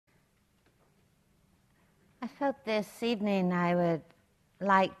I felt this evening I would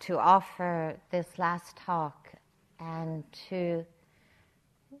like to offer this last talk and to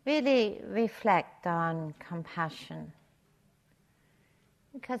really reflect on compassion.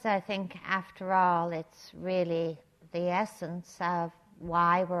 Because I think, after all, it's really the essence of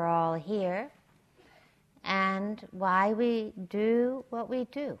why we're all here and why we do what we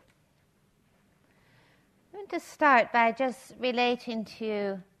do. I'm going to start by just relating to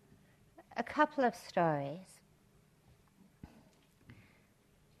you a couple of stories.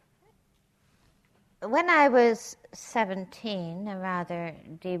 When I was 17, a rather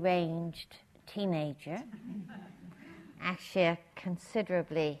deranged teenager, actually a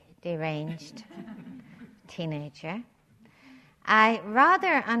considerably deranged teenager, I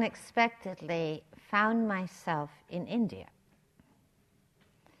rather unexpectedly found myself in India.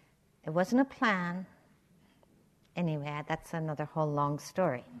 It wasn't a plan. Anyway, that's another whole long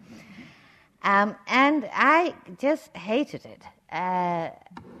story. And I just hated it.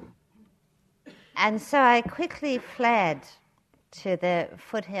 And so I quickly fled to the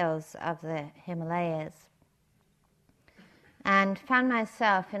foothills of the Himalayas and found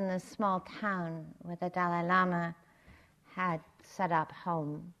myself in this small town where the Dalai Lama had set up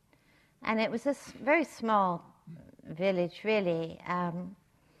home. And it was a very small village, really,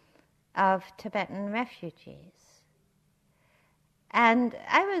 of Tibetan refugees. And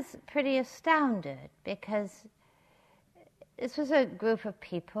I was pretty astounded because this was a group of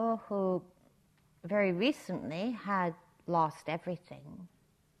people who very recently had lost everything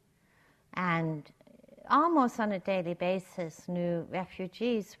and almost on a daily basis new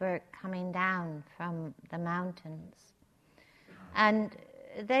refugees were coming down from the mountains. And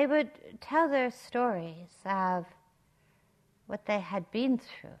they would tell their stories of what they had been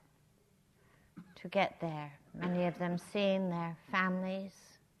through to get there. Many of them seeing their families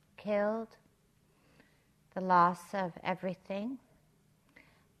killed, the loss of everything.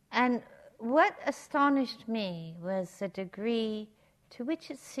 And what astonished me was the degree to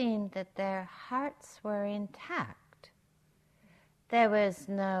which it seemed that their hearts were intact. There was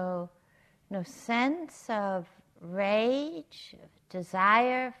no sense of rage, of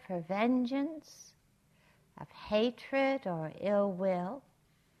desire for vengeance, of hatred or ill will.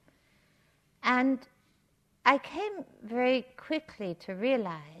 And I came very quickly to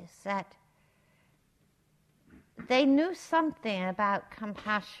realize that they knew something about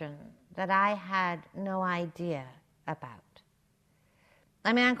compassion that I had no idea about.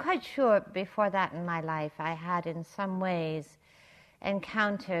 I mean, I'm quite sure before that in my life I had in some ways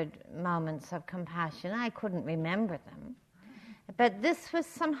encountered moments of compassion. I couldn't remember them. But this was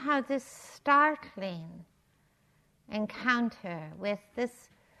somehow this startling encounter with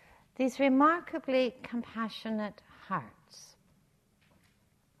these remarkably compassionate hearts.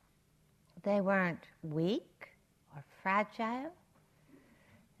 They weren't weak or fragile.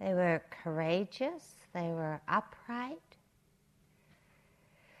 They were courageous. They were upright.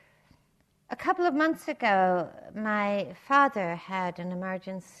 A couple of months ago, my father had an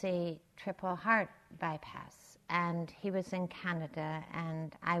emergency triple heart bypass, and he was in Canada,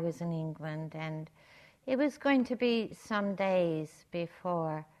 and I was in England, and it was going to be some days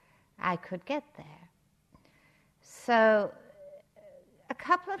before I could get there. So a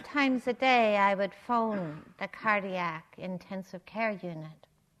couple of times a day I would phone the cardiac intensive care unit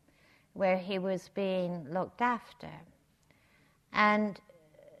where he was being looked after. And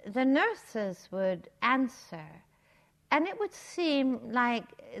the nurses would answer, and it would seem like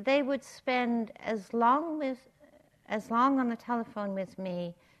they would spend as long on the telephone with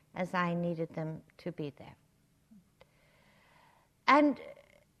me as I needed them to be there. And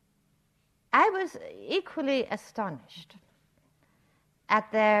I was equally astonished at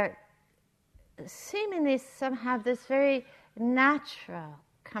their seemingly somehow this very natural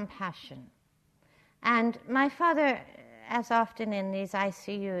compassion. And my father, as often in these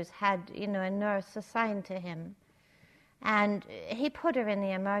ICUs, had, a nurse assigned to him. And he put her in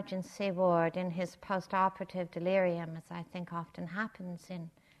the emergency ward in his post-operative delirium, as I think often happens in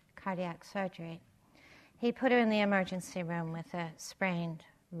cardiac surgery. He put her in the emergency room with a sprained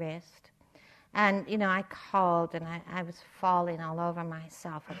wrist. And, I called and I was falling all over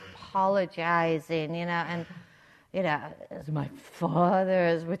myself, apologizing, and, my father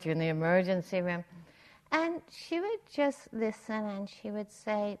is with you in the emergency room. And she would just listen and she would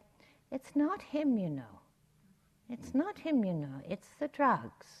say, it's not him, It's not him, It's the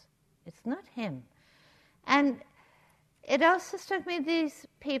drugs. It's not him. And it also struck me these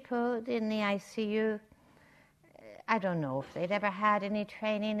people in the ICU, I don't know if they'd ever had any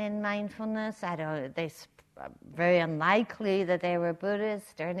training in mindfulness. Very unlikely that they were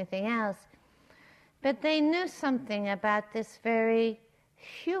Buddhist or anything else. But they knew something about this very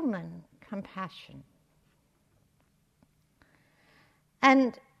human compassion.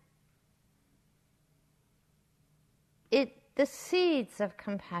 And the seeds of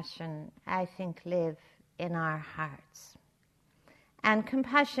compassion, I think, live in our hearts. And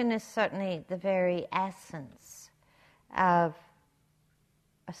compassion is certainly the very essence of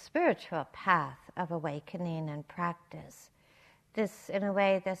a spiritual path of awakening and practice. This, in a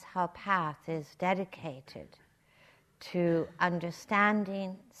way, this whole path is dedicated to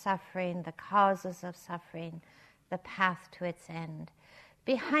understanding suffering, the causes of suffering, the path to its end.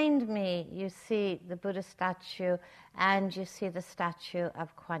 Behind me, you see the Buddha statue and you see the statue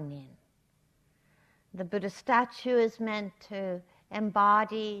of Kuan Yin. The Buddha statue is meant to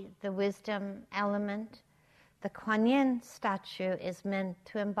embody the wisdom element. The Kuan Yin statue is meant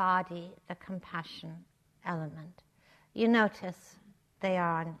to embody the compassion element. You notice they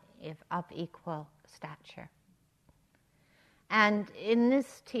are of equal stature. And in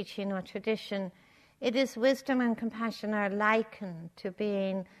this teaching or tradition, it is wisdom and compassion are likened to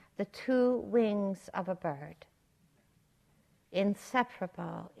being the two wings of a bird,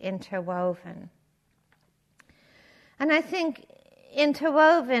 inseparable, interwoven. And I think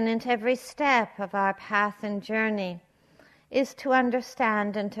interwoven into every step of our path and journey is to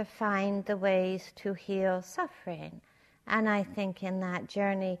understand and to find the ways to heal suffering. And I think in that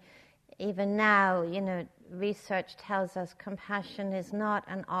journey, even now, research tells us compassion is not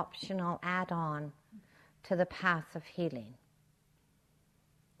an optional add-on to the path of healing,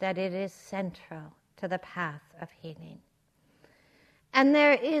 that it is central to the path of healing. And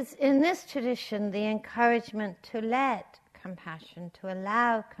there is in this tradition the encouragement to let compassion, to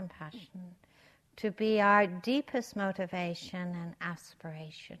allow compassion to be our deepest motivation and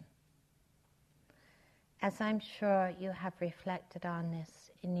aspiration. As I'm sure you have reflected on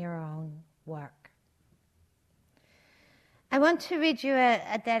this in your own work. I want to read you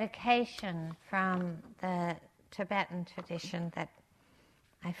a dedication from the Tibetan tradition that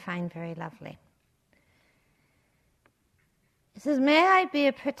I find very lovely. It says, "May I be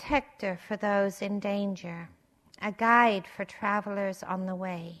a protector for those in danger, a guide for travelers on the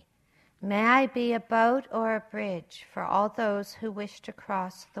way. May I be a boat or a bridge for all those who wish to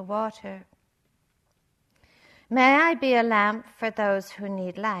cross the water. May I be a lamp for those who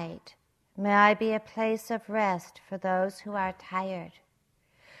need light. May I be a place of rest for those who are tired.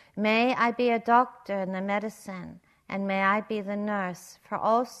 May I be a doctor and the medicine, and may I be the nurse for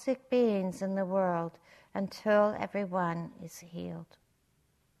all sick beings in the world until everyone is healed."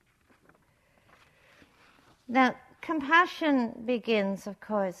 Now, compassion begins, of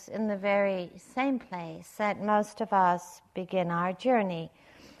course, in the very same place that most of us begin our journey,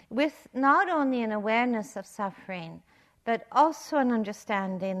 with not only an awareness of suffering, but also an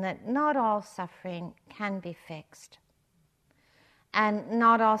understanding that not all suffering can be fixed, and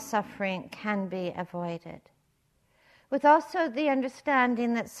not all suffering can be avoided. With also the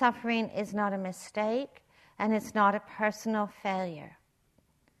understanding that suffering is not a mistake, and it's not a personal failure.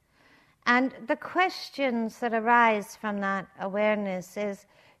 And the questions that arise from that awareness is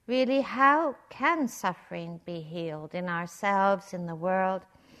really, how can suffering be healed in ourselves, in the world?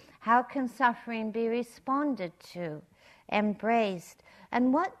 How can suffering be responded to, embraced?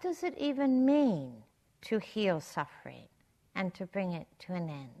 And what does it even mean to heal suffering and to bring it to an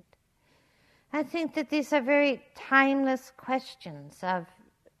end? I think that these are very timeless questions of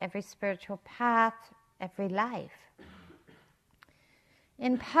every spiritual path, every life.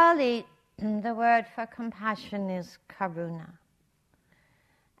 In Pali, the word for compassion is karuna.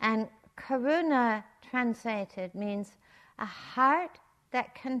 And karuna, translated, means a heart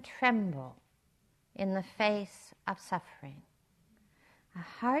that can tremble in the face of suffering. A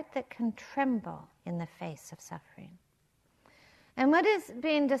heart that can tremble in the face of suffering. And what is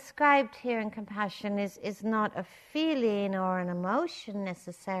being described here in compassion is not a feeling or an emotion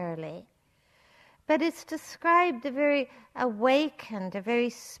necessarily, but it's described a very awakened, a very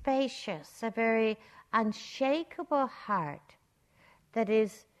spacious, a very unshakable heart that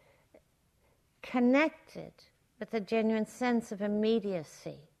is connected with a genuine sense of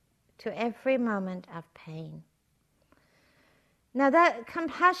immediacy to every moment of pain. Now that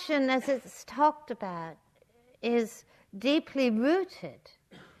compassion, as it's talked about, is deeply rooted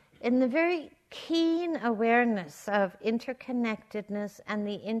in the very keen awareness of interconnectedness and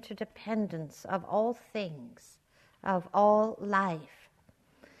the interdependence of all things, of all life.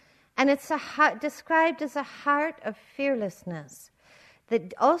 And it's described as a heart of fearlessness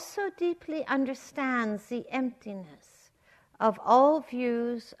that also deeply understands the emptiness of all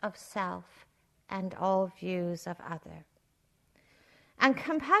views of self and all views of other. And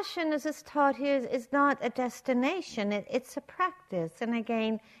compassion, as is taught here, is not a destination, it's a practice. And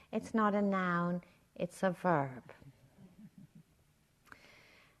again, it's not a noun, it's a verb.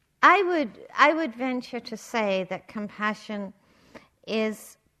 I would venture to say that compassion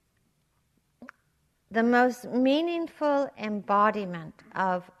is the most meaningful embodiment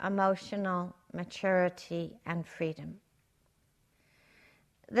of emotional maturity and freedom.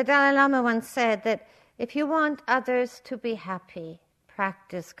 The Dalai Lama once said that if you want others to be happy,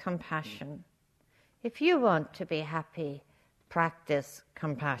 practice compassion. If you want to be happy, practice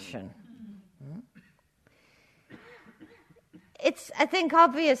compassion. It's, I think,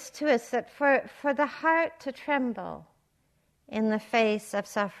 obvious to us that for the heart to tremble in the face of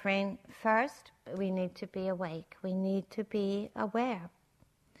suffering, first, we need to be awake. We need to be aware.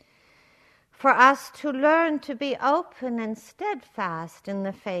 For us to learn to be open and steadfast in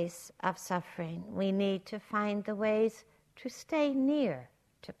the face of suffering, we need to find the ways to stay near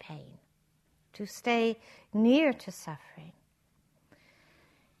to pain, to stay near to suffering.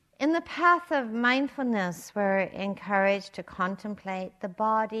 In the path of mindfulness, we're encouraged to contemplate the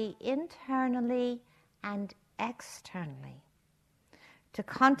body internally and externally, to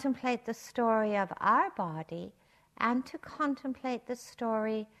contemplate the story of our body and to contemplate the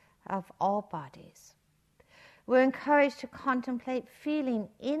story of all bodies. We're encouraged to contemplate feeling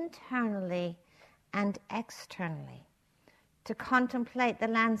internally and externally, to contemplate the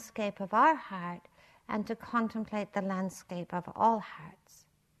landscape of our heart and to contemplate the landscape of all hearts.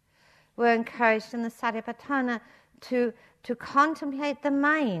 We're encouraged in the Satipatthana to contemplate the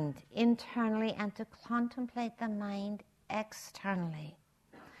mind internally and to contemplate the mind externally,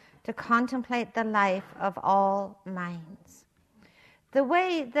 to contemplate the life of all minds. The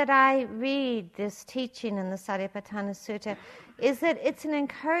way that I read this teaching in the Satipatthana Sutta is that it's an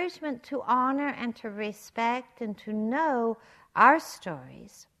encouragement to honor and to respect and to know our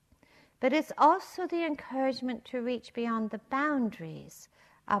stories, but it's also the encouragement to reach beyond the boundaries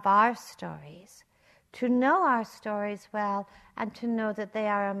of our stories, to know our stories well and to know that they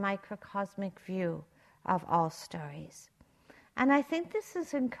are a microcosmic view of all stories. And I think this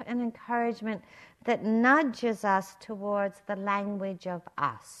is an encouragement that nudges us towards the language of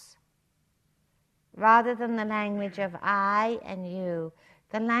us. Rather than the language of I and you,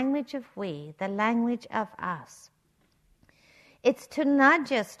 the language of we, the language of us. It's to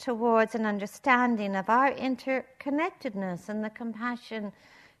nudge us towards an understanding of our interconnectedness and the compassion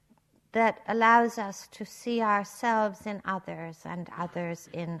that allows us to see ourselves in others and others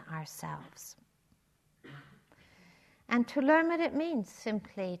in ourselves. And to learn what it means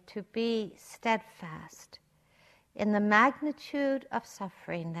simply to be steadfast in the magnitude of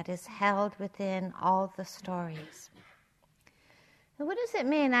suffering that is held within all the stories. And what does it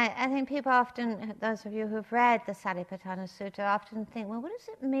mean? I think people often, those of you who've read the Satipatthana Sutta, often think, well, what does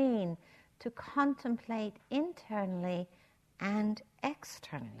it mean to contemplate internally and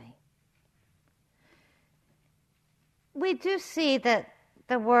externally? We do see that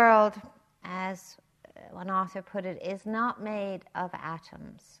the world, as one author put it, is not made of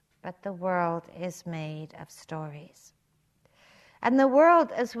atoms, but the world is made of stories. And the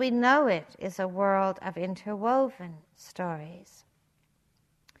world as we know it is a world of interwoven stories.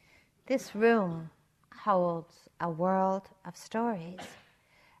 This room holds a world of stories,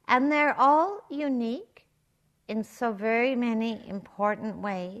 and they're all unique in so very many important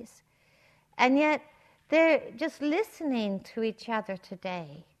ways, and yet they're just listening to each other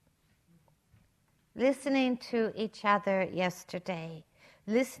today, listening to each other yesterday,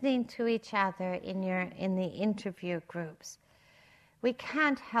 listening to each other in the interview groups. We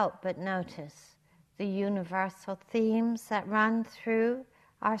can't help but notice the universal themes that run through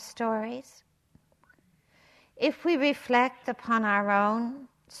our stories. If we reflect upon our own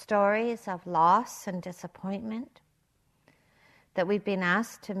stories of loss and disappointment that we've been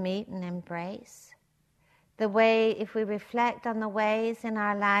asked to meet and embrace, the way, if we reflect on the ways in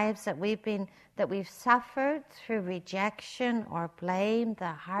our lives that we've suffered through rejection or blame,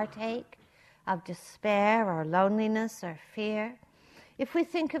 the heartache of despair or loneliness or fear, if we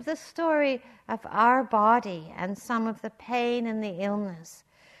think of the story of our body and some of the pain and the illness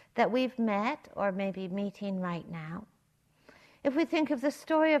that we've met or maybe meeting right now, if we think of the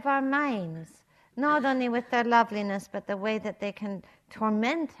story of our minds, not only with their loveliness, but the way that they can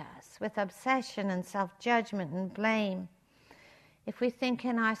torment us with obsession and self-judgment and blame. If we think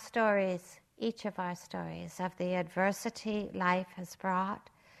in our stories, each of our stories, of the adversity life has brought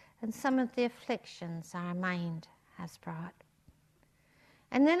and some of the afflictions our mind has brought.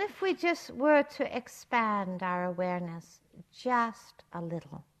 And then if we just were to expand our awareness just a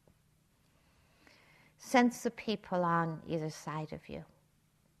little, sense the people on either side of you,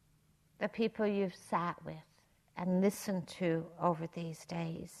 the people you've sat with and listened to over these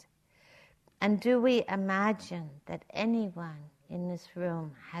days. And do we imagine that anyone in this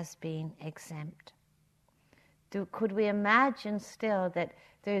room has been exempt? Could we imagine still that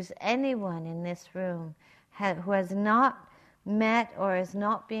there's anyone in this room who has not met or has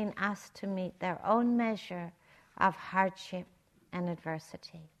not been asked to meet their own measure of hardship and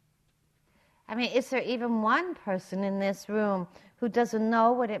adversity? I mean, is there even one person in this room who doesn't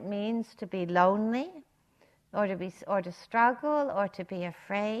know what it means to be lonely, or to struggle, or to be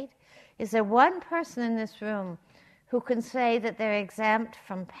afraid? Is there one person in this room who can say that they're exempt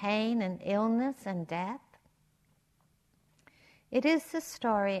from pain and illness and death? It is the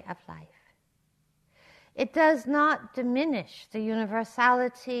story of life. It does not diminish the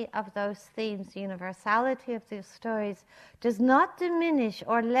universality of those themes. The universality of those stories does not diminish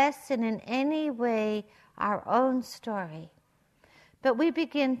or lessen in any way our own story. But we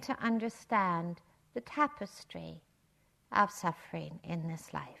begin to understand the tapestry of suffering in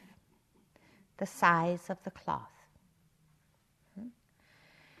this life, the size of the cloth.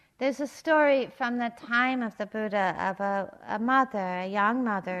 There's a story from the time of the Buddha of a mother, a young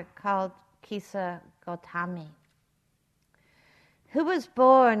mother called Kisa Gotami, who was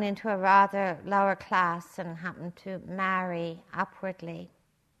born into a rather lower class and happened to marry upwardly.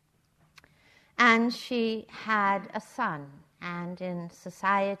 And she had a son, and in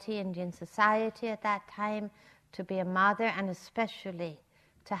Indian society at that time, to be a mother and especially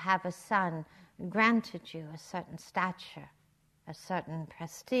to have a son granted you a certain stature, a certain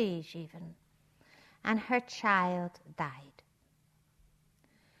prestige even. And her child died.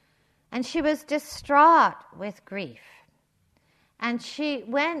 And she was distraught with grief. And she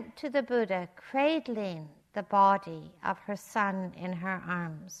went to the Buddha, cradling the body of her son in her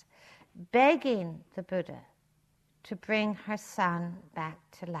arms, begging the Buddha to bring her son back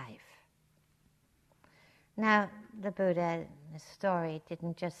to life. Now, the Buddha in the story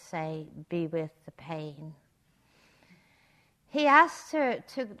didn't just say, be with the pain. He asked her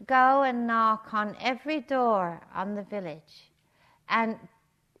to go and knock on every door on the village, and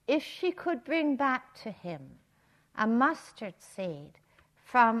if she could bring back to him a mustard seed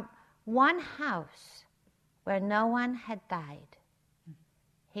from one house where no one had died,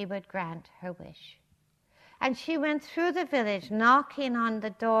 he would grant her wish. And she went through the village, knocking on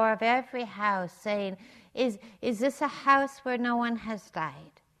the door of every house, saying, is this a house where no one has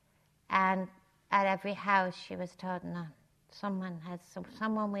died? And at every house she was told, no, someone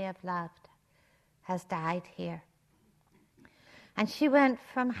we have loved has died here. And she went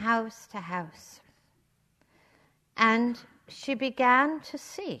from house to house. And she began to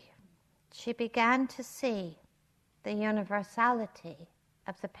see the universality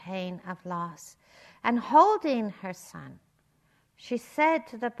of the pain of loss. And holding her son, she said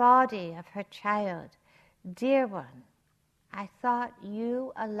to the body of her child, dear one, I thought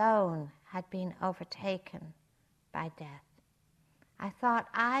you alone had been overtaken by death. I thought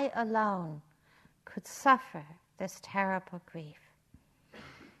I alone could suffer this terrible grief.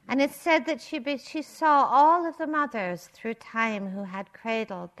 And it said that she saw all of the mothers through time who had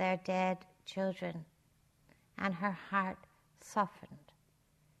cradled their dead children, and her heart softened.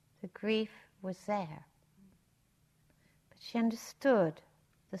 The grief was there. But she understood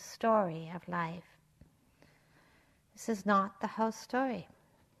the story of life. This is not the whole story.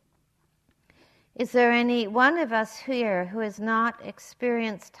 Is there any one of us here who has not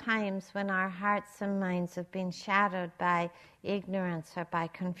experienced times when our hearts and minds have been shadowed by ignorance or by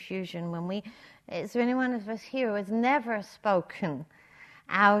confusion? Is there any one of us here who has never spoken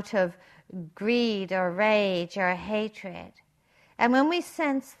out of greed or rage or hatred? And when we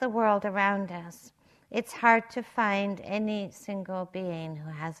sense the world around us, it's hard to find any single being who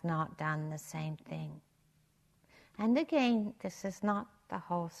has not done the same thing. And again, this is not the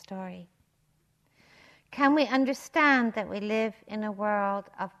whole story. Can we understand that we live in a world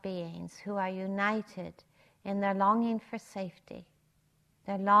of beings who are united in their longing for safety,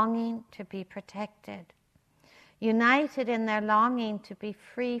 their longing to be protected, united in their longing to be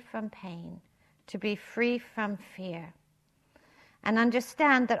free from pain, to be free from fear, and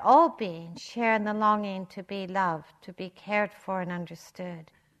understand that all beings share in the longing to be loved, to be cared for and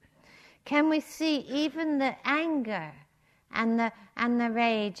understood? Can we see even the anger and the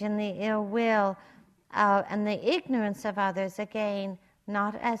rage and the ill will and the ignorance of others, again,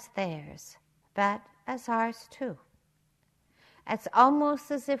 not as theirs, but as ours too? It's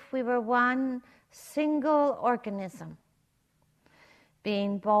almost as if we were one single organism,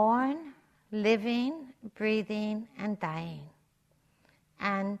 being born, living, breathing, and dying.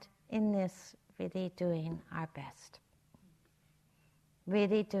 And in this really doing our best.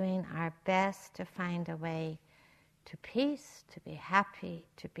 Really doing our best to find a way to peace, to be happy,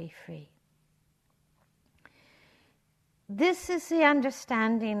 to be free. This is the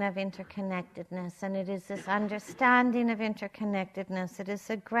understanding of interconnectedness, and it is this understanding of interconnectedness that is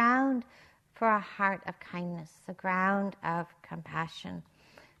the ground for a heart of kindness, the ground of compassion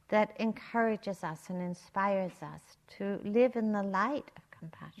that encourages us and inspires us to live in the light of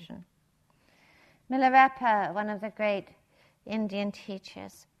compassion. Milarepa, one of the great Indian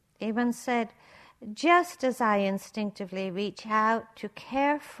teachers, he once said, "Just as I instinctively reach out to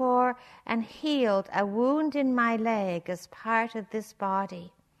care for and heal a wound in my leg as part of this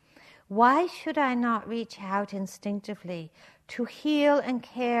body, why should I not reach out instinctively to heal and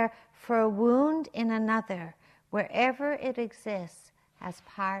care for a wound in another wherever it exists as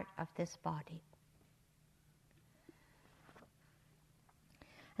part of this body?"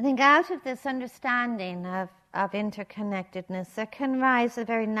 I think out of this understanding of interconnectedness, there can rise a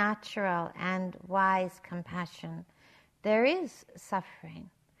very natural and wise compassion. There is suffering.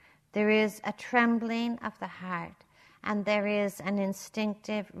 There is a trembling of the heart, and there is an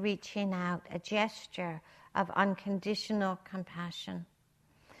instinctive reaching out, a gesture of unconditional compassion.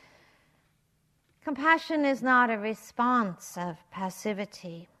 Compassion is not a response of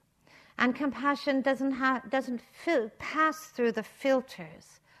passivity, and compassion doesn't pass through the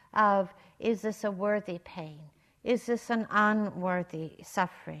filters of, is this a worthy pain? Is this an unworthy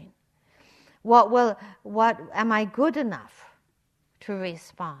suffering? What am I good enough to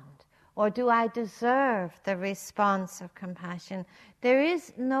respond? Or do I deserve the response of compassion? There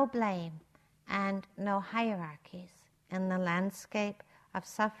is no blame and no hierarchies in the landscape of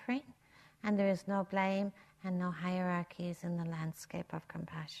suffering, and there is no blame and no hierarchies in the landscape of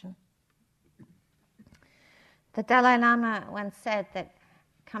compassion. The Dalai Lama once said that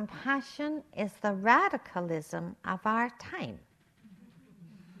compassion is the radicalism of our time.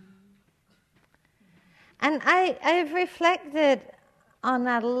 And I've reflected on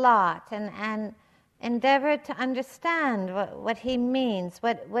that a lot and endeavored to understand what he means,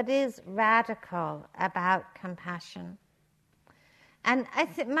 what is radical about compassion. And I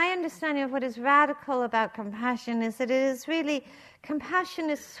think my understanding of what is radical about compassion is that it is really, compassion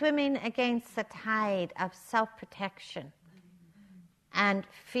is swimming against the tide of self-protection and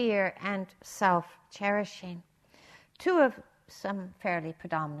fear and self-cherishing. Two of some fairly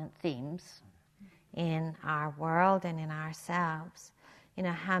predominant themes in our world and in ourselves. You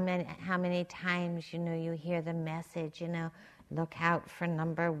know, how many times, you hear the message, look out for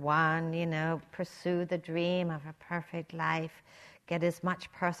number one, pursue the dream of a perfect life, get as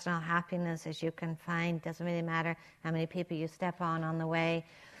much personal happiness as you can find, doesn't really matter how many people you step on the way.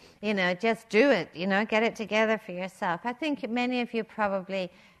 Just do it, get it together for yourself. I think many of you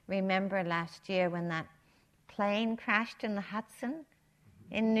probably remember last year when that plane crashed in the Hudson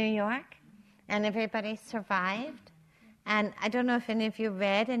in New York and everybody survived. And I don't know if any of you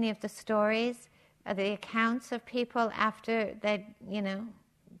read any of the stories or the accounts of people after they,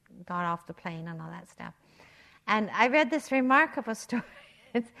 got off the plane and all that stuff. And I read this remarkable story.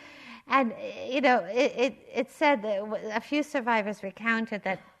 And, it said that a few survivors recounted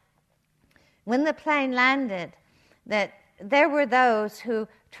that when the plane landed, that there were those who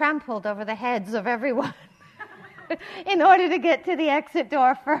trampled over the heads of everyone in order to get to the exit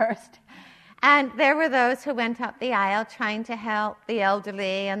door first. And there were those who went up the aisle trying to help the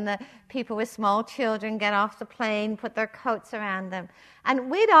elderly and the people with small children get off the plane, put their coats around them.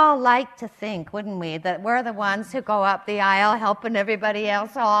 And we'd all like to think, wouldn't we, that we're the ones who go up the aisle helping everybody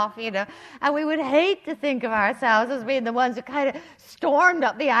else off, And we would hate to think of ourselves as being the ones who kind of stormed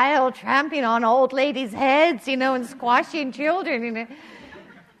up the aisle, tramping on old ladies' heads, and squashing children.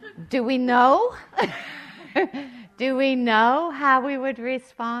 Do we know? Do we know how we would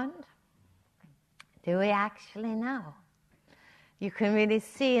respond? Do we actually know? You can really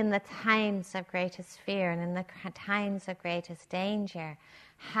see in the times of greatest fear and in the times of greatest danger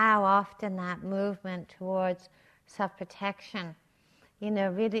how often that movement towards self-protection,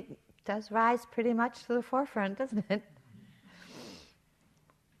 really does rise pretty much to the forefront, doesn't it?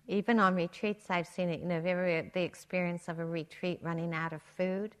 Even on retreats, I've seen it. Have you ever had the experience of a retreat running out of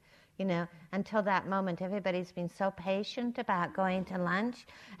food? Until that moment, everybody's been so patient about going to lunch.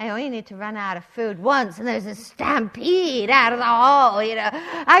 I only need to run out of food once, and there's a stampede out of the hall.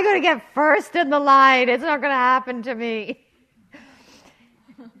 I got to get first in the line. It's not going to happen to me.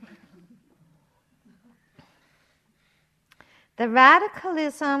 The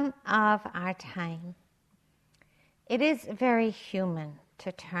radicalism of our time. It is very human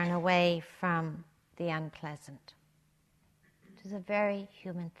to turn away from the unpleasant. It is a very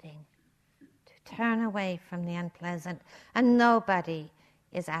human thing to turn away from the unpleasant, and nobody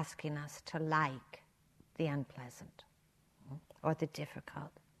is asking us to like the unpleasant or the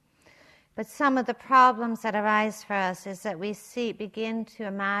difficult. But some of the problems that arise for us is that we begin to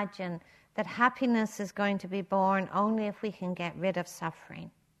imagine that happiness is going to be born only if we can get rid of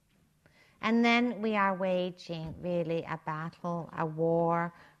suffering. And then we are waging really a battle, a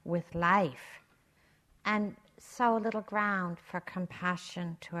war with life, and so little ground for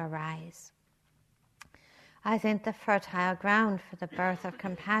compassion to arise. I think the fertile ground for the birth of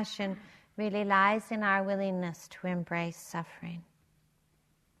compassion really lies in our willingness to embrace suffering.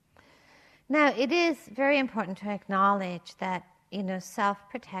 Now, it is very important to acknowledge that,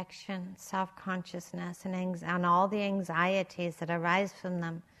 self-protection, self-consciousness, and all the anxieties that arise from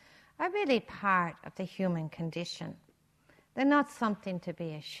them are really part of the human condition. They're not something to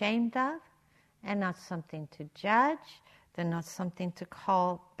be ashamed of, and not something to judge. They're not something to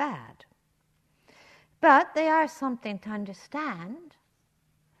call bad. But they are something to understand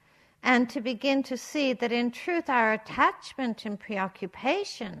and to begin to see that in truth our attachment and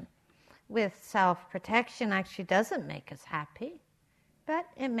preoccupation with self-protection actually doesn't make us happy, but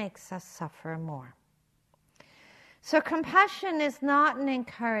it makes us suffer more. So compassion is not an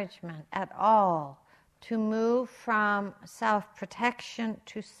encouragement at all to move from self-protection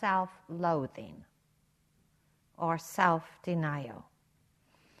to self-loathing or self-denial.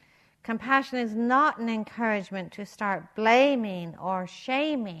 Compassion is not an encouragement to start blaming or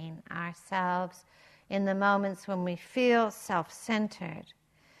shaming ourselves in the moments when we feel self-centered,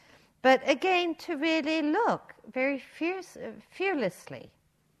 but again to really look very fearlessly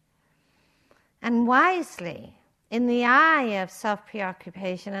and wisely in the eye of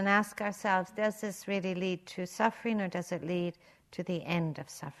self-preoccupation and ask ourselves, does this really lead to suffering or does it lead to the end of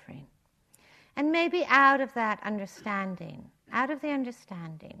suffering? And maybe out of the understanding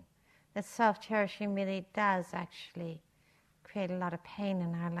that self-cherishing really does actually create a lot of pain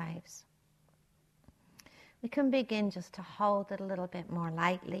in our lives, we can begin just to hold it a little bit more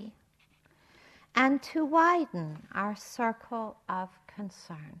lightly and to widen our circle of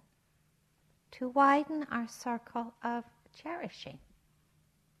concern, to widen our circle of cherishing,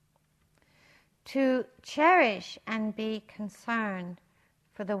 to cherish and be concerned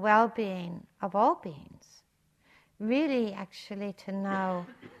for the well-being of all beings, really actually to know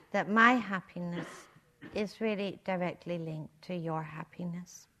that my happiness is really directly linked to your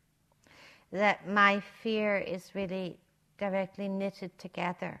happiness, that my fear is really directly knitted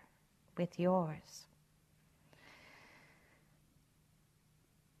together with yours.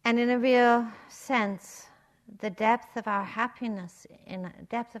 And in a real sense, the depth of our happiness, in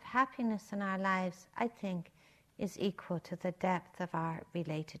our lives, I think, is equal to the depth of our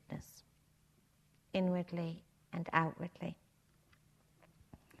relatedness, inwardly and outwardly.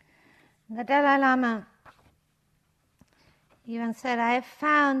 The Dalai Lama even said, I have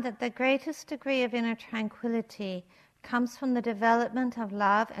found that the greatest degree of inner tranquility comes from the development of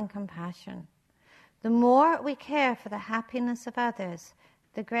love and compassion. The more we care for the happiness of others,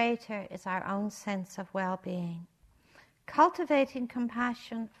 the greater is our own sense of well-being. Cultivating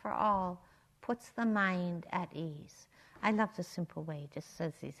compassion for all puts the mind at ease. I love the simple way. It just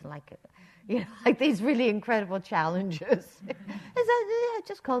says these like these really incredible challenges.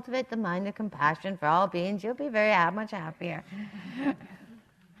 Just cultivate the mind of compassion for all beings. You'll be much happier.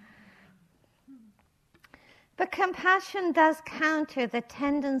 But compassion does counter the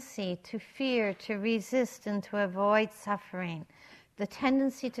tendency to fear, to resist, and to avoid suffering, the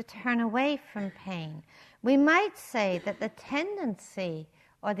tendency to turn away from pain. We might say that the tendency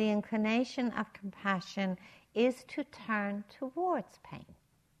or the inclination of compassion is to turn towards pain,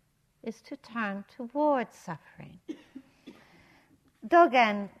 is to turn towards suffering.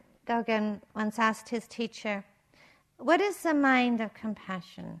 Dogen once asked his teacher, what is the mind of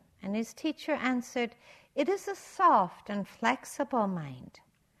compassion? And his teacher answered, it is a soft and flexible mind.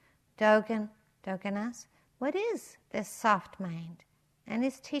 Dogen asked, what is this soft mind? And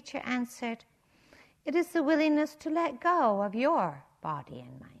his teacher answered, it is the willingness to let go of your body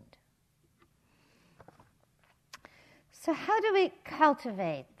and mind. So how do we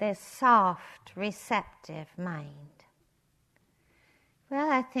cultivate this soft, receptive mind? Well,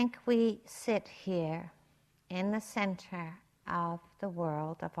 I think we sit here in the center of the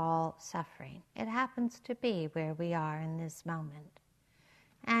world of all suffering. It happens to be where we are in this moment.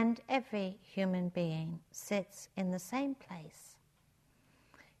 And every human being sits in the same place,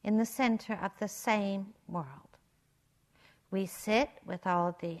 in the center of the same world. We sit with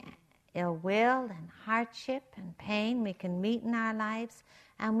all the ill will and hardship and pain we can meet in our lives,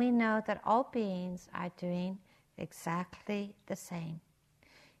 and we know that all beings are doing exactly the same.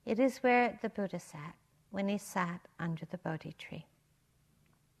 It is where the Buddha sat when he sat under the Bodhi tree.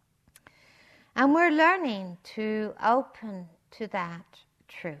 And we're learning to open to that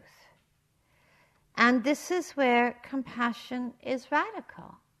truth. And this is where compassion is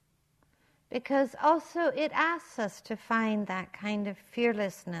radical. Because also it asks us to find that kind of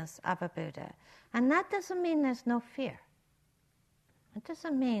fearlessness of a Buddha. And that doesn't mean there's no fear. It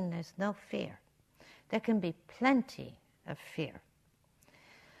doesn't mean there's no fear. There can be plenty of fear.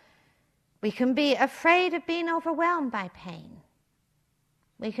 We can be afraid of being overwhelmed by pain.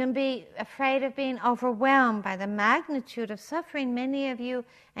 We can be afraid of being overwhelmed by the magnitude of suffering many of you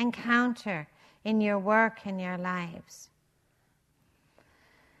encounter in your work and your lives.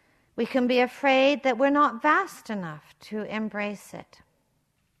 We can be afraid that we're not vast enough to embrace it,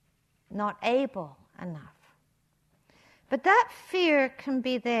 not able enough. But that fear can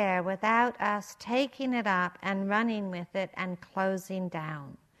be there without us taking it up and running with it and closing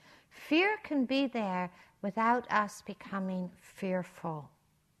down. Fear can be there without us becoming fearful.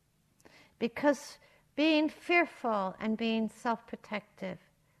 Because being fearful and being self-protective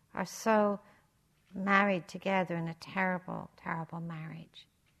are so married together in a terrible, terrible marriage.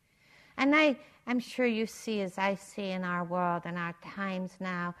 And I'm sure you see, as I see in our world and our times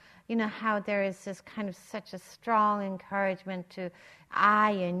now, how there is this kind of such a strong encouragement to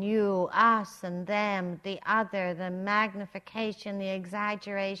I and you, us and them, the other, the magnification, the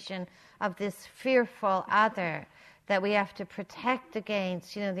exaggeration of this fearful other that we have to protect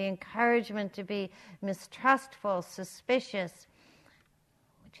against, the encouragement to be mistrustful, suspicious,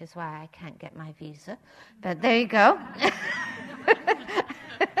 which is why I can't get my visa, but there you go.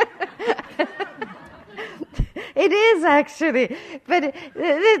 It is actually, but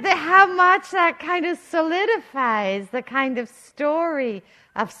how much that kind of solidifies the kind of story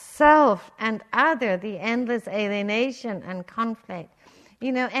of self and other, the endless alienation and conflict,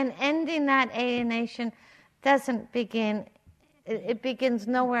 and ending that alienation doesn't begin, it begins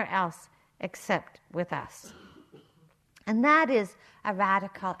nowhere else except with us. And that is a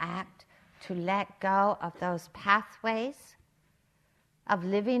radical act, to let go of those pathways of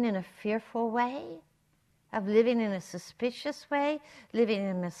living in a fearful way, of living in a suspicious way, living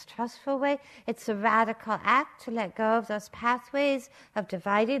in a mistrustful way. It's a radical act to let go of those pathways of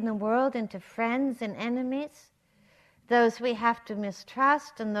dividing the world into friends and enemies, those we have to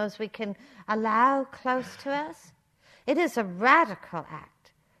mistrust and those we can allow close to us. It is a radical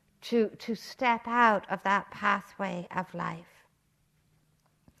act to step out of that pathway of life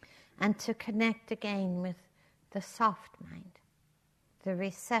and to connect again with the soft mind, the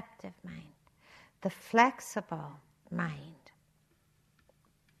receptive mind, the flexible mind.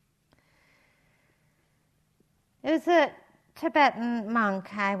 There was a Tibetan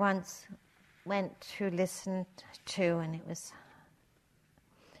monk I once went to listen to, and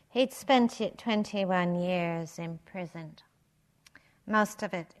he'd spent 21 years imprisoned, most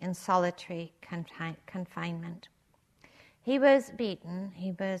of it in solitary confinement. He was beaten,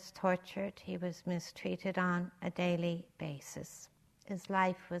 he was tortured, he was mistreated on a daily basis. His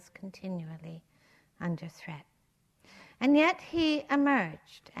life was continually under threat. And yet he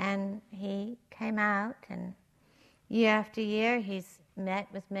emerged, and he came out, and year after year he's met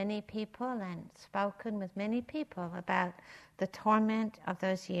with many people and spoken with many people about the torment of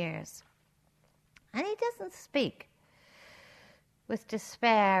those years. And he doesn't speak with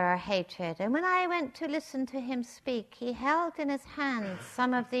despair or hatred. And when I went to listen to him speak, he held in his hands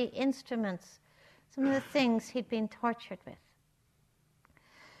some of the instruments, some of the things he'd been tortured with.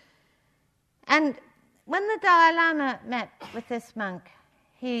 And when the Dalai Lama met with this monk,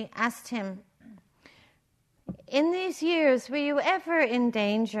 he asked him, in these years, were you ever in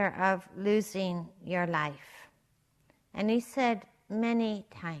danger of losing your life? And he said, many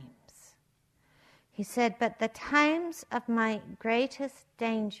times. He said, but the times of my greatest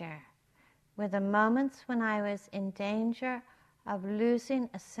danger were the moments when I was in danger of losing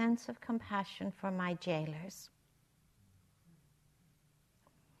a sense of compassion for my jailers.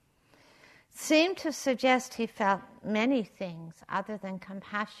 Seemed to suggest he felt many things other than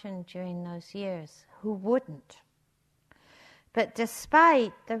compassion during those years. Who wouldn't? But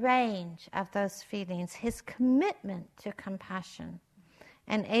despite the range of those feelings, his commitment to compassion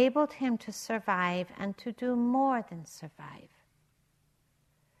enabled him to survive and to do more than survive,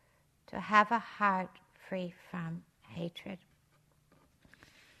 to have a heart free from hatred.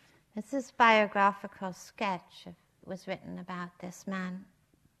 This biographical sketch was written about this man.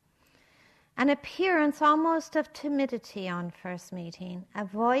 An appearance almost of timidity on first meeting, a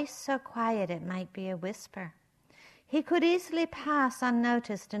voice so quiet it might be a whisper. He could easily pass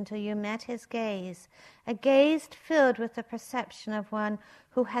unnoticed until you met his gaze, a gaze filled with the perception of one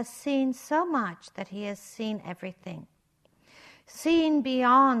who has seen so much that he has seen everything. Seen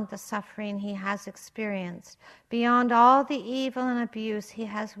beyond the suffering he has experienced, beyond all the evil and abuse he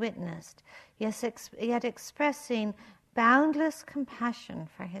has witnessed, yet expressing boundless compassion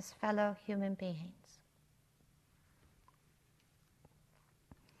for his fellow human beings.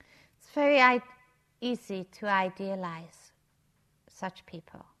 It's very easy to idealize such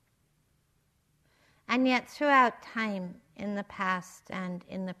people. And yet throughout time, in the past and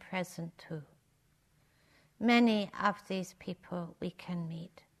in the present too, many of these people we can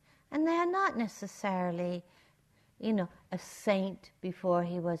meet. And they are not necessarily, a saint before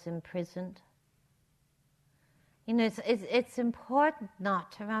he was imprisoned. It's important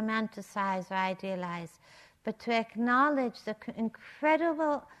not to romanticize or idealize, but to acknowledge the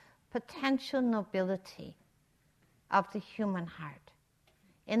incredible potential nobility of the human heart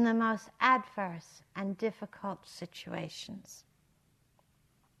in the most adverse and difficult situations.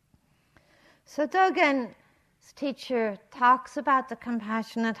 So Dogen's teacher talks about the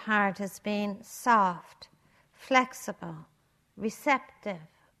compassionate heart as being soft, flexible, receptive,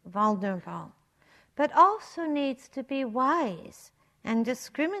 vulnerable, but also needs to be wise and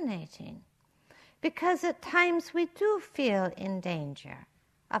discriminating, because at times we do feel in danger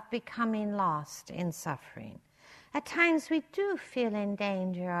of becoming lost in suffering. At times we do feel in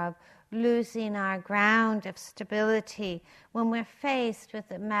danger of losing our ground of stability when we're faced with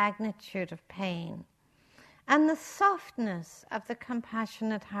the magnitude of pain. And the softness of the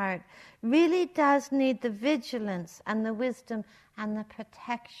compassionate heart really does need the vigilance and the wisdom and the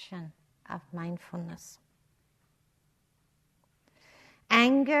protection of mindfulness.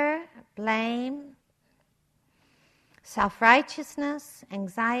 Anger, blame, self-righteousness,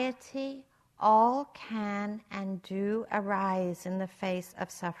 anxiety, all can and do arise in the face of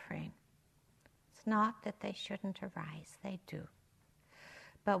suffering. It's not that they shouldn't arise, they do.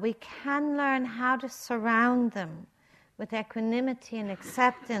 But we can learn how to surround them with equanimity and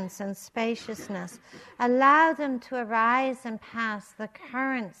acceptance and spaciousness. Allow them to arise and pass the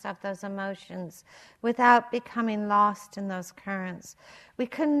currents of those emotions without becoming lost in those currents. We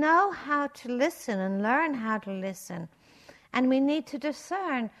can know how to listen and learn how to listen. And we need to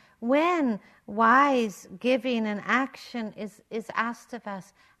discern when wise giving and action is asked of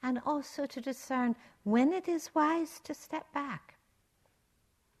us, and also to discern when it is wise to step back,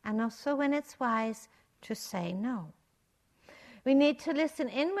 and also when it's wise to say no. We need to listen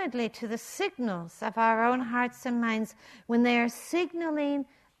inwardly to the signals of our own hearts and minds when they are signaling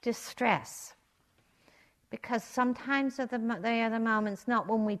distress, because sometimes they are the moments not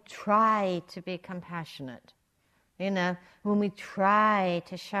when we try to be compassionate, when we try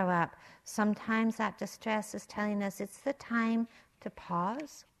to show up. Sometimes that distress is telling us it's the time to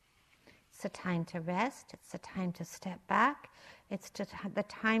pause, it's the time to rest, it's the time to step back, it's the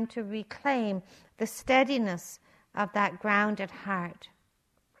time to reclaim the steadiness of that grounded heart.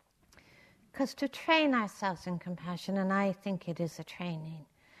 Because to train ourselves in compassion, and I think it is a training,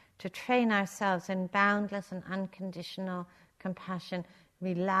 to train ourselves in boundless and unconditional compassion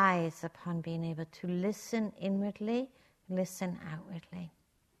relies upon being able to listen inwardly, listen outwardly.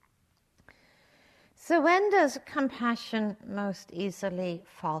 So when does compassion most easily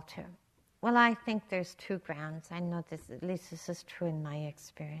falter? Well, I think there's two grounds. I know this, at least this is true in my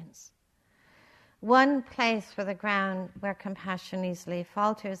experience. One place for the ground where compassion easily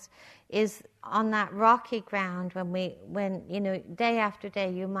falters is on that rocky ground when day after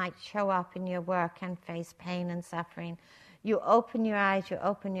day you might show up in your work and face pain and suffering. You open your eyes, you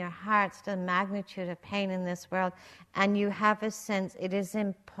open your hearts to the magnitude of pain in this world, and you have a sense it is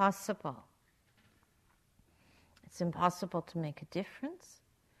impossible. It's impossible to make a difference,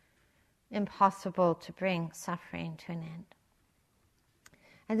 impossible to bring suffering to an end.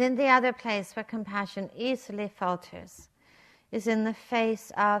 And then the other place where compassion easily falters is in the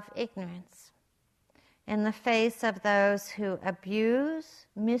face of ignorance, in the face of those who abuse,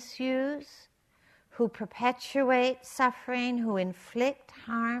 misuse, who perpetuate suffering, who inflict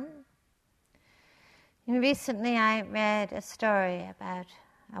harm. And recently I read a story about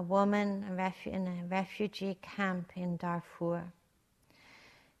a woman in a refugee camp in Darfur.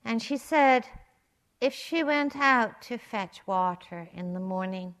 And she said if she went out to fetch water in the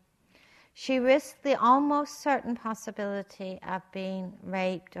morning, she risked the almost certain possibility of being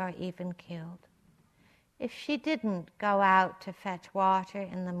raped or even killed. If she didn't go out to fetch water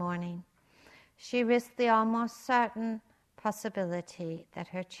in the morning, she risked the almost certain possibility that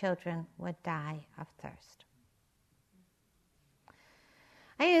her children would die of thirst.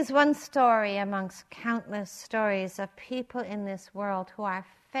 I use one story amongst countless stories of people in this world who are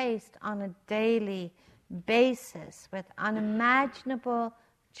faced on a daily basis with unimaginable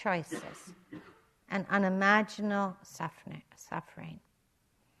choices and unimaginable suffering.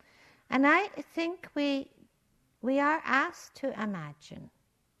 And I think we are asked to imagine.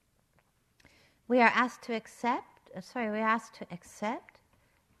 We are asked to accept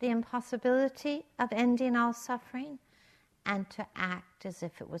the impossibility of ending all suffering and to act as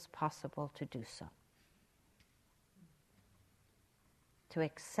if it was possible to do so. To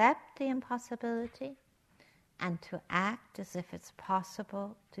accept the impossibility and to act as if it's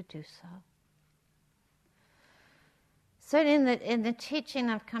possible to do so. Certainly in the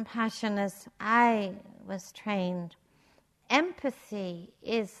teaching of compassion as I was trained, empathy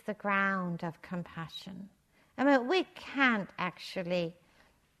is the ground of compassion. I mean, we can't actually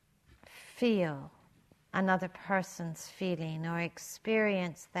feel another person's feeling or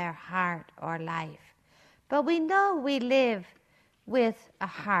experience their heart or life. But we know we live with a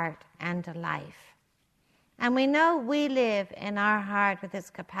heart and a life. And we know we live in our heart with its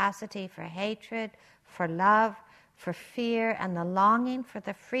capacity for hatred, for love, for fear, and the longing for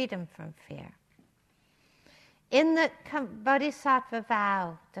the freedom from fear. In the Bodhisattva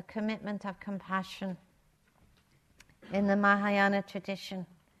vow, the commitment of compassion, in the Mahayana tradition,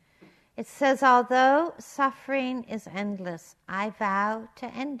 it says, although suffering is endless, I vow to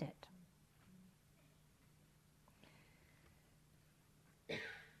end it.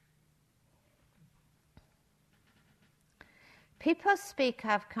 People speak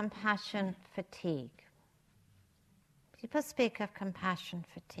of compassion fatigue. People speak of compassion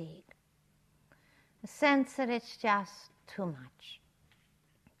fatigue. The sense that it's just too much.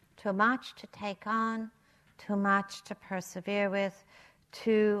 Too much to take on, too much to persevere with,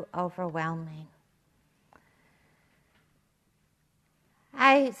 too overwhelming.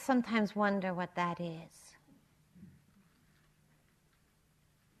 I sometimes wonder what that is.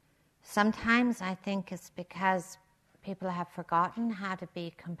 Sometimes I think it's because people have forgotten how to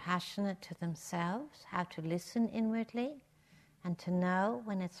be compassionate to themselves, how to listen inwardly, and to know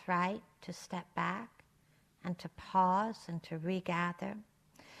when it's right to step back and to pause and to regather.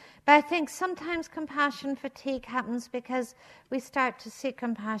 But I think sometimes compassion fatigue happens because we start to see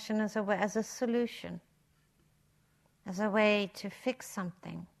compassion as a solution, as a way to fix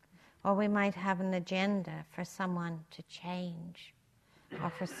something, or we might have an agenda for someone to change, or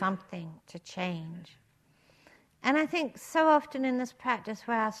for something to change. And I think so often in this practice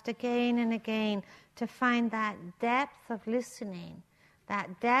we're asked again and again to find that depth of listening,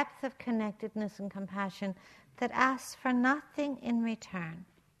 that depth of connectedness and compassion that asks for nothing in return,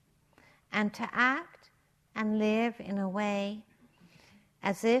 and to act and live in a way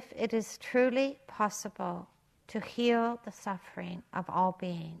as if it is truly possible to heal the suffering of all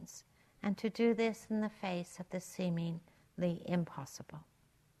beings, and to do this in the face of the seemingly impossible.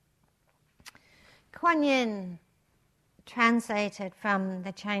 Kuan Yin, translated from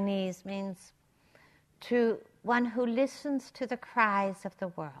the Chinese, means to one who listens to the cries of the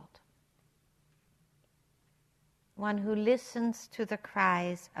world. One who listens to the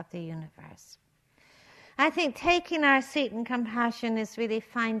cries of the universe. I think taking our seat in compassion is really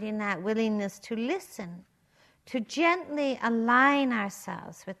finding that willingness to listen, to gently align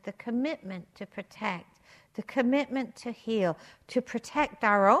ourselves with the commitment to protect, the commitment to heal, to protect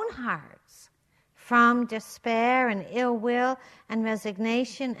our own hearts from despair and ill will and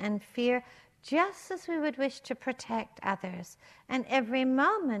resignation and fear, just as we would wish to protect others. And every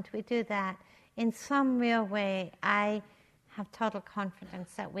moment we do that, in some real way, I have total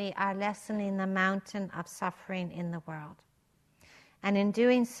confidence that we are lessening the mountain of suffering in the world. And in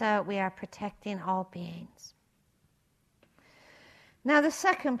doing so, we are protecting all beings. Now, the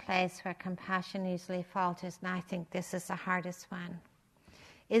second place where compassion easily falters, and I think this is the hardest one,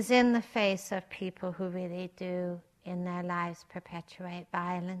 is in the face of people who really do in their lives perpetuate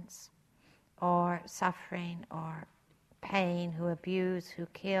violence or suffering or pain, who abuse, who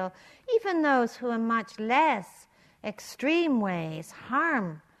kill, even those who in much less extreme ways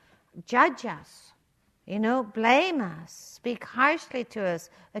harm, judge us, blame us, speak harshly to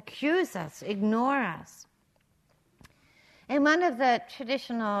us, accuse us, ignore us. In one of the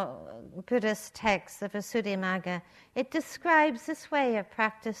traditional Buddhist texts, the Visuddhimagga, it describes this way of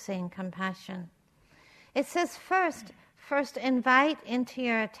practicing compassion. It says, first invite into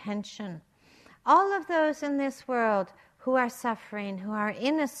your attention all of those in this world who are suffering, who are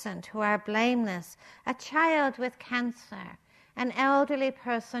innocent, who are blameless, a child with cancer, an elderly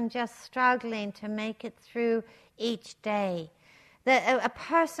person just struggling to make it through each day, A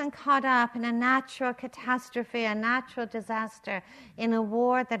person caught up in a natural catastrophe, a natural disaster, in a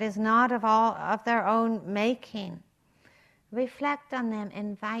war that is not of their own making. Reflect on them,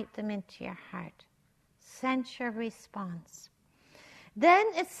 invite them into your heart. Sense your response. Then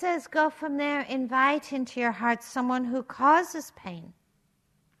it says, go from there, invite into your heart someone who causes pain.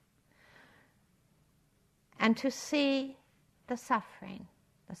 And to see the suffering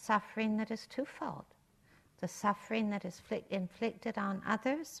that is twofold. The suffering that is inflicted on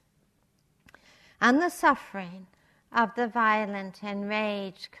others, and the suffering of the violent,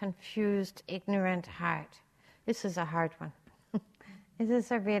 enraged, confused, ignorant heart. This is a hard one. This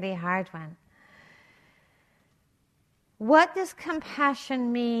is a really hard one. What does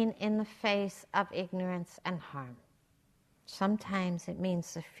compassion mean in the face of ignorance and harm? Sometimes it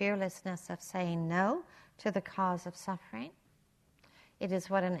means the fearlessness of saying no to the cause of suffering. It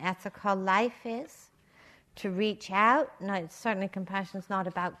is what an ethical life is. To reach out. No, certainly compassion is not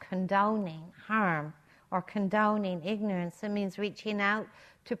about condoning harm or condoning ignorance. It means reaching out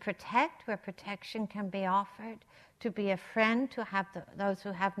to protect where protection can be offered, to be a friend to those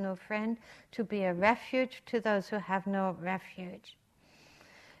who have no friend, to be a refuge to those who have no refuge.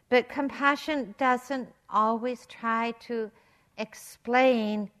 But compassion doesn't always try to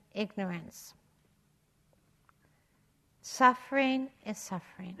explain ignorance. Suffering is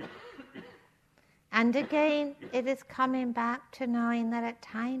suffering. And again, it is coming back to knowing that at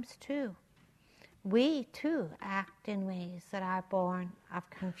times too, we too act in ways that are born of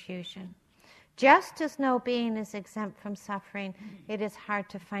confusion. Just as no being is exempt from suffering, it is hard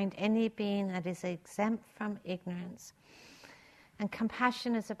to find any being that is exempt from ignorance. And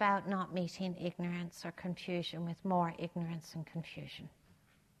compassion is about not meeting ignorance or confusion with more ignorance and confusion.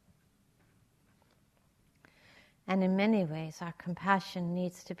 And in many ways, our compassion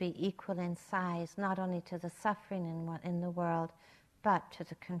needs to be equal in size, not only to the suffering in the world, but to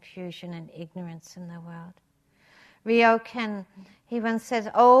the confusion and ignorance in the world. Ryokan, he once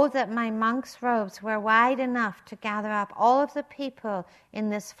said, "Oh, that my monk's robes were wide enough to gather up all of the people in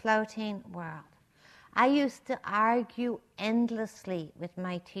this floating world." I used to argue endlessly with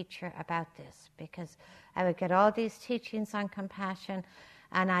my teacher about this, because I would get all these teachings on compassion,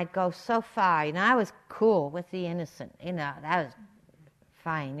 and I'd go so far. I was cool with the innocent. That was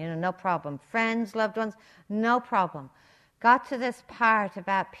fine. No problem. Friends, loved ones, no problem. Got to this part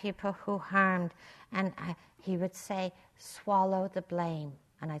about people who harmed, and he would say, "Swallow the blame."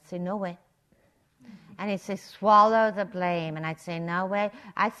 And I'd say, "No way." And he'd say, "Swallow the blame." And I'd say, "No way.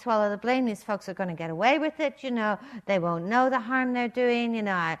 I swallow the blame. These folks are going to get away with it. They won't know the harm they're doing.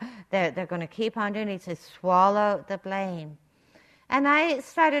 They're going to keep on doing it." He'd say, "Swallow the blame." And I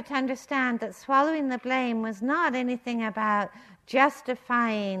started to understand that swallowing the blame was not anything about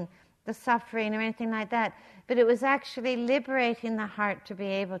justifying the suffering or anything like that, but it was actually liberating the heart to be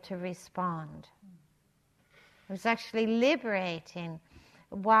able to respond. It was actually liberating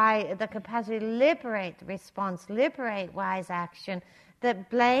the capacity to liberate the response, liberate wise action. That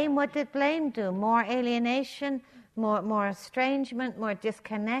blame, what did blame do? More alienation, more estrangement, more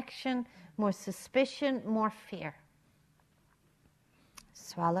disconnection, more suspicion, more fear.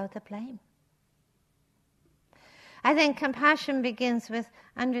 Swallow the blame. I think compassion begins with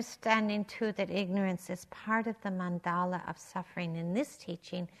understanding too that ignorance is part of the mandala of suffering. In this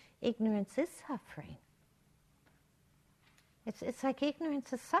teaching, ignorance is suffering. It's like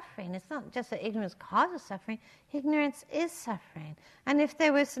ignorance is suffering. It's not just that ignorance causes suffering. Ignorance is suffering. And if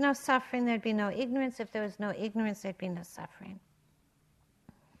there was no suffering, there'd be no ignorance. If there was no ignorance, there'd be no suffering.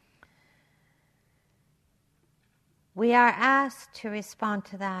 We are asked to respond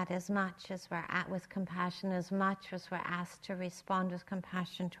to that as much as we're with compassion, as much as we're asked to respond with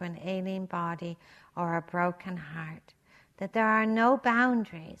compassion to an ailing body or a broken heart. That there are no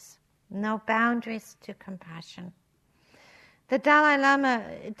boundaries to compassion. The Dalai Lama,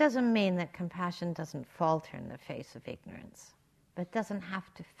 it doesn't mean that compassion doesn't falter in the face of ignorance, but it doesn't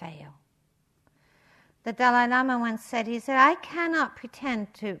have to fail. The Dalai Lama once said, he said, "I cannot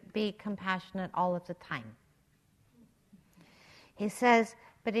pretend to be compassionate all of the time." He says,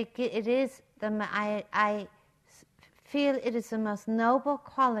 but I feel it is the most noble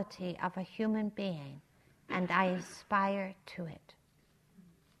quality of a human being, and I aspire to it.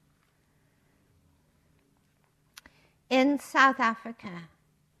 In South Africa,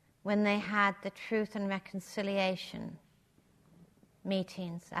 when they had the Truth and Reconciliation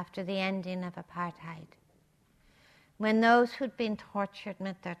meetings after the ending of apartheid, when those who'd been tortured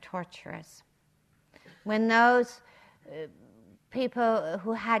met their torturers, when those people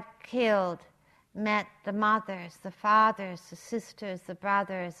who had killed met the mothers, the fathers, the sisters, the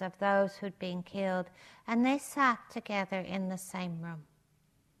brothers of those who'd been killed, and they sat together in the same room.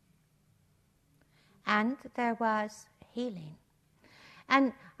 And there was healing.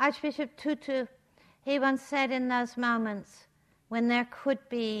 And Archbishop Tutu, he once said in those moments when there could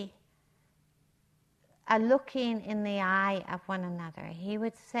be a looking in the eye of one another, he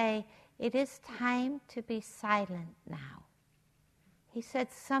would say, "It is time to be silent now." He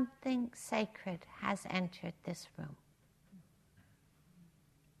said, "Something sacred has entered this room."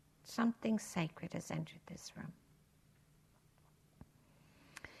 Something sacred has entered this room.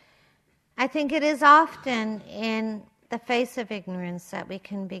 I think it is often in the face of ignorance that we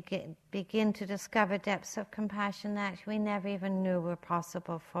can begin to discover depths of compassion that we never even knew were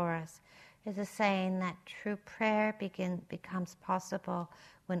possible for us. There's a saying that true prayer becomes possible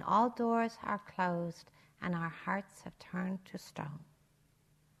when all doors are closed and our hearts have turned to stone.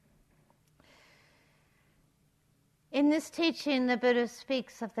 In this teaching, the Buddha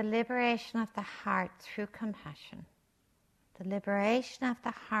speaks of the liberation of the heart through compassion. The liberation of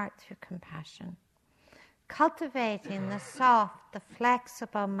the heart through compassion. Cultivating the soft, the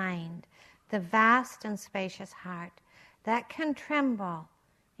flexible mind, the vast and spacious heart that can tremble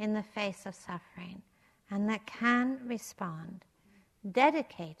in the face of suffering and that can respond,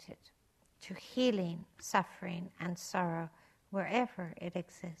 dedicated to healing suffering and sorrow wherever it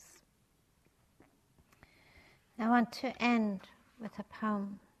exists. I want to end with a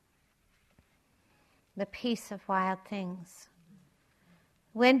poem, The Peace of Wild Things.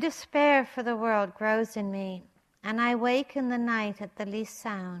 When despair for the world grows in me, and I wake in the night at the least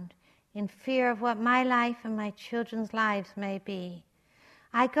sound, in fear of what my life and my children's lives may be,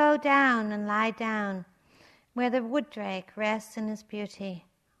 I go down and lie down where the wood drake rests in his beauty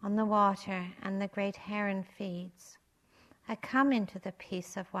on the water and the great heron feeds. I come into the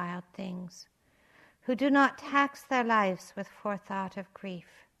peace of wild things, who do not tax their lives with forethought of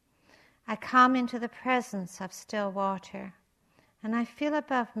grief. I come into the presence of still water, and I feel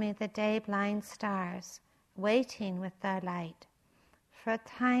above me the day-blind stars, waiting with their light. For a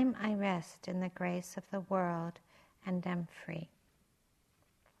time I rest in the grace of the world and am free.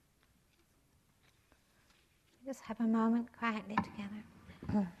 Just have a moment quietly together.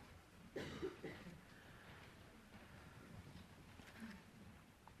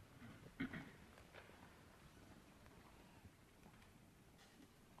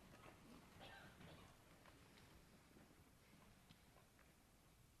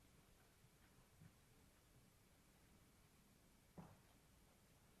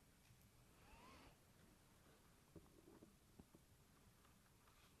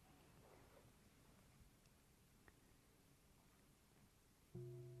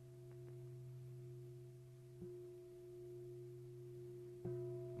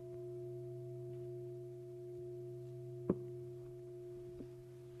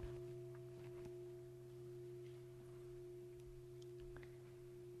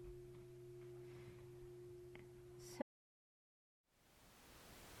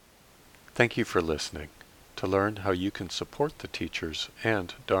 Thank you for listening. To learn how you can support the teachers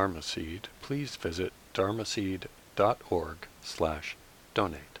and Dharma Seed, please visit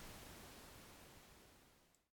dharmaseed.org/donate.